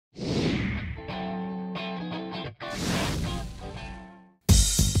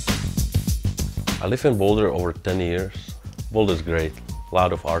I live in Boulder over 10 years. Boulder's great. A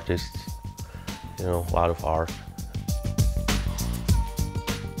lot of artists, you know, a lot of art.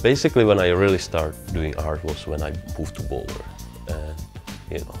 Basically, when I really started doing art was when I moved to Boulder. And,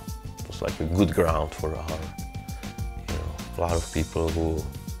 you know, it was like a good ground for art. You know, a lot of people who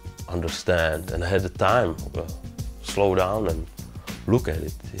understand and had the time slow down and look at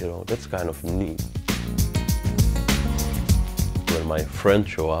it, you know, that's kind of neat. When my friend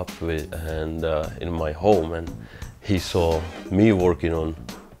showed up in my home and he saw me working on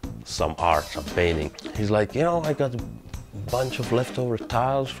some art, some painting, he's like, you know, I got a bunch of leftover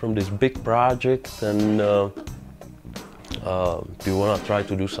tiles from this big project and do you want to try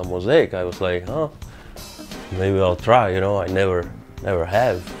to do some mosaic? I was like, huh, maybe I'll try, you know, I never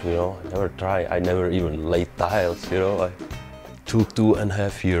have, you know, I never try, I never even laid tiles, you know. I took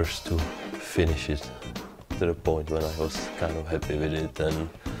 2.5 years to finish it, to the point when I was kind of happy with it, and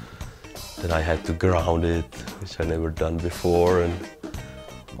then I had to ground it, which I never done before, and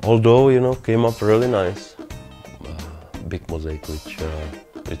although, you know, came up really nice. Big mosaic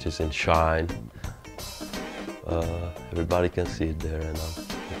which is in shine. Everybody can see it there, and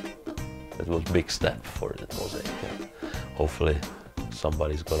it was a big step for the mosaic. And hopefully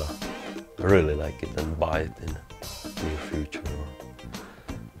somebody's gonna really like it and buy it in the near future, or,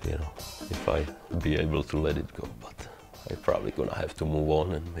 you know, if I be able to let it go, but I'm probably gonna have to move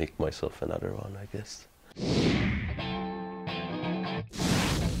on and make myself another one, I guess.